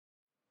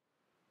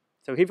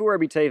So here for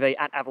Werribee TV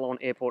at Avalon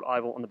Airport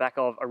Oval on the back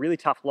of a really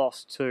tough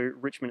loss to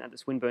Richmond at the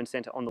Swinburne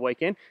Centre on the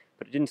weekend,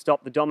 but it didn't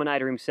stop the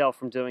Dominator himself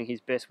from doing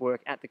his best work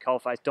at the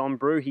coalface. Dom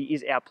Brew, he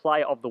is our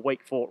player of the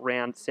week for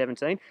round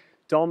 17.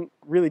 Dom,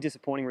 really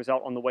disappointing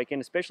result on the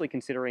weekend, especially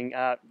considering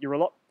you're a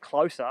lot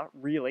closer,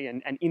 really,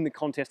 and in the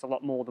contest a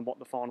lot more than what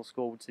the final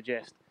score would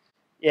suggest.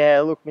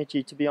 Yeah, look,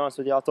 Mitchy, to be honest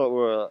with you, I thought we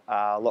were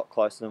a lot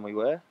closer than we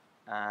were.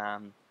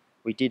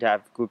 We did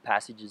have good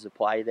passages of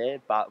play there,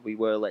 but we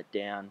were let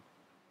down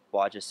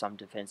by just some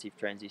defensive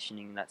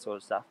transitioning and that sort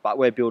of stuff. But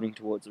we're building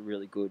towards a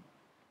really good,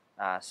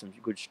 some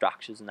good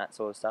structures and that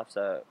sort of stuff.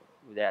 So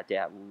without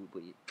doubt,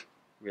 we'll be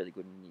really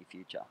good in the near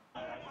future.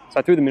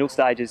 So through the middle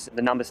stages,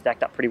 the numbers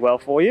stacked up pretty well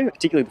for you,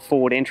 particularly the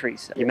forward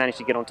entries. You managed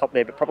to get on top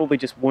there, but probably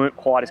just weren't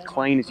quite as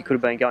clean as you could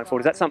have been going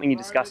forward. Is that something you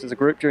discussed as a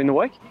group during the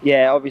week?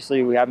 Yeah,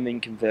 obviously we haven't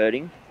been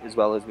converting as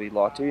well as we'd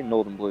like to. In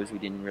Northern Blues, we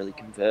didn't really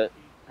convert.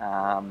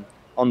 On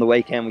the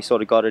weekend, we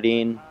sort of got it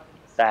in.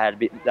 They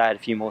had a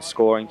few more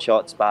scoring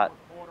shots, but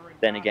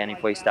then again,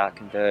 if we start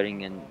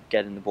converting and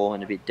getting the ball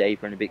in a bit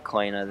deeper and a bit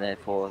cleaner,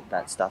 therefore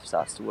that stuff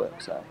starts to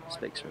work. So it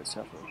speaks for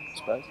itself, I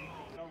suppose.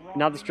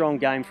 Another strong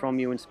game from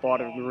you in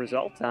spite of the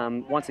result.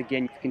 Once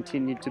again, you've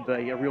continued to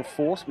be a real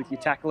force with your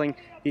tackling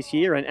this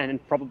year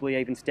and probably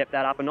even step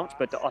that up a notch.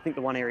 But I think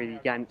the one area of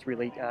your game that's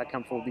really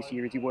come forward this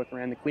year is your work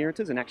around the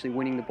clearances and actually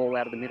winning the ball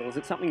out of the middle. Is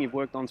it something you've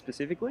worked on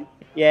specifically?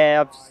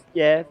 Yeah,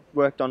 I've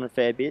worked on it a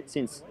fair bit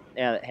since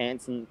now that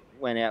Hansen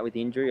went out with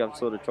injury. I've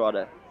sort of tried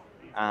to,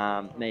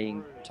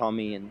 me,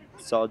 Tommy and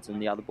Sods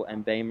and the other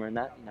and Beamer and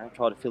that,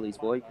 try to fill his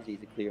void because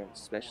he's a clearance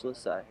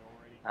specialist. So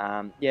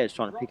yeah, just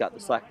trying to pick up the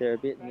slack there a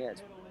bit, and yeah,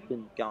 it's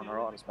been going all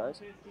right, I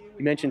suppose.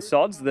 You mentioned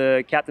Sods,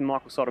 the captain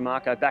Michael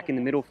Sotomarco back in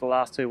the middle for the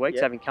last 2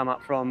 weeks, having come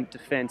up from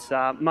defence.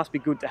 Must be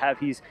good to have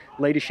his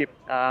leadership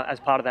as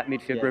part of that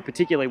midfield group,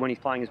 particularly when he's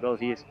playing as well as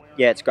he is.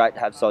 Yeah, it's great to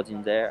have Sods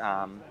in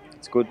there.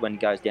 It's good when he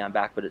goes down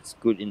back, but it's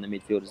good in the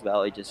midfield as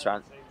well.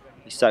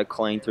 He's so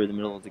clean through the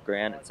middle of the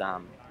ground. It's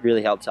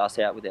really helps us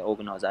out with our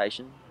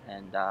organisation,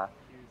 and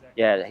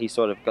yeah, he's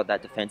sort of got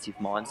that defensive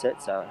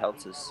mindset, so it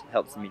helps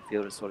the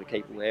midfielders sort of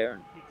keep aware.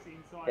 And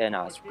yeah,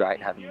 no, it's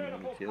great having him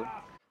in the midfield.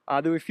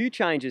 There were a few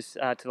changes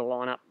to the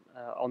lineup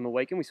on the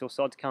weekend. We saw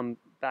Sods come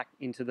back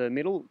into the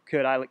middle,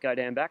 Kurt Aylett go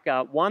down back.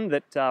 One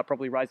that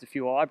probably raised a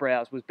few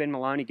eyebrows was Ben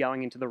Maloney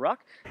going into the ruck,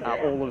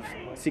 all of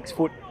 6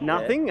 foot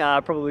nothing.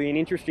 Probably an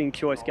interesting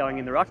choice going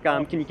in the ruck.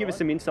 Can you give us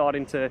some insight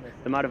into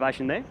the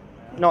motivation there?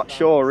 Not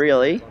sure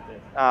really.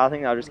 I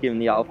think they'll just give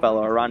the old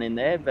fella a run in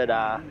there, but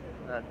I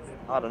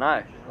don't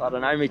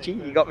know, Mitchy.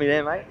 You got me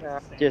there, mate.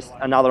 Just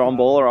another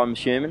on-baller, I'm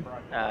assuming.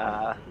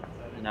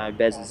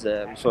 Bez is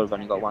we've sort of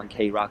only got one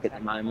key ruck at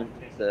the moment.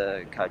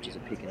 The coaches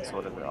are picking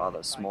sort of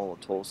either small or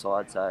tall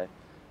side, so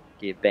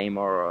give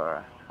Beamer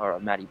or a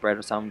Matty Brett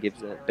or something,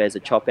 gives Bez a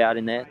chop out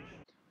in there.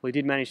 Well, he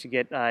did manage to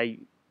get a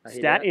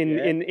stat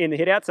in the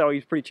hit out, so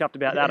he's pretty chuffed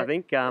about that, I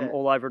think.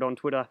 All over it on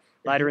Twitter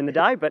later in the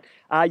day. But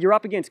you're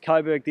up against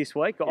Coburg this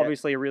week,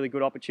 obviously a really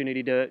good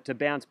opportunity to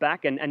bounce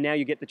back, and now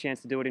you get the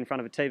chance to do it in front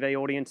of a TV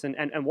audience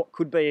and what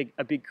could be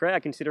a big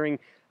crowd, considering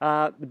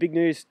the big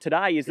news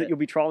today is that you'll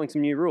be trialling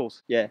some new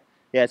rules.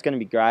 Yeah, it's going to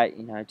be great.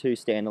 2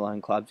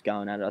 standalone clubs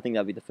going at it. I think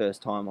that'll be the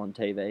first time on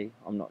TV.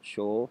 I'm not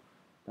sure.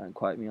 Don't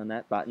quote me on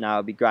that. But no,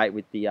 it'll be great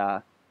with the...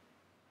 yeah,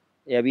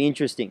 it'll be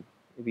interesting.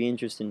 It'll be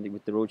interesting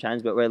with the rule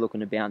change, but we're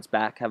looking to bounce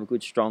back, have a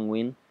good, strong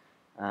win.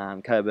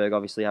 Coburg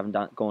obviously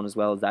haven't gone as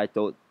well as they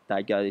thought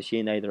they'd go this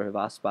year, neither of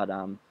us. But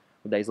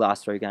with these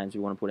last 3 games,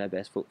 we want to put our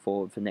best foot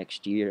forward for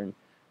next year and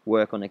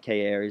work on the key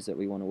areas that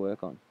we want to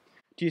work on.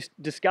 Do you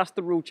discuss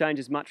the rule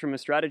changes much from a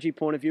strategy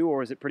point of view,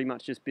 or is it pretty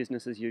much just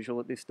business as usual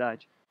at this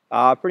stage?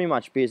 Pretty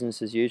much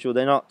business as usual.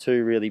 They're not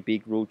 2 really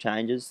big rule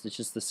changes. It's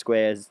just the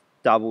squares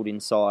doubled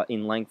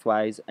in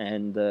lengthways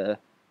and the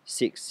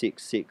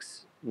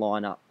 6-6-6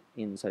 line up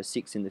in. So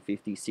 6 in the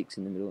 50, 6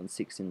 in the middle, and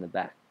 6 in the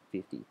back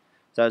 50.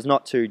 So it's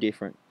not too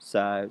different.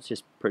 So it's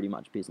just pretty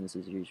much business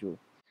as usual.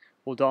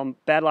 Well, Dom,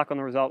 bad luck on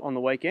the result on the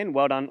weekend.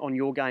 Well done on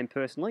your game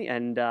personally,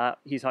 and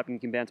he's hoping you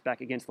can bounce back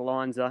against the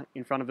Lions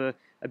in front of a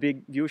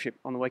big viewership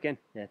on the weekend.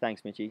 Yeah,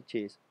 thanks, Mitchy.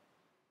 Cheers.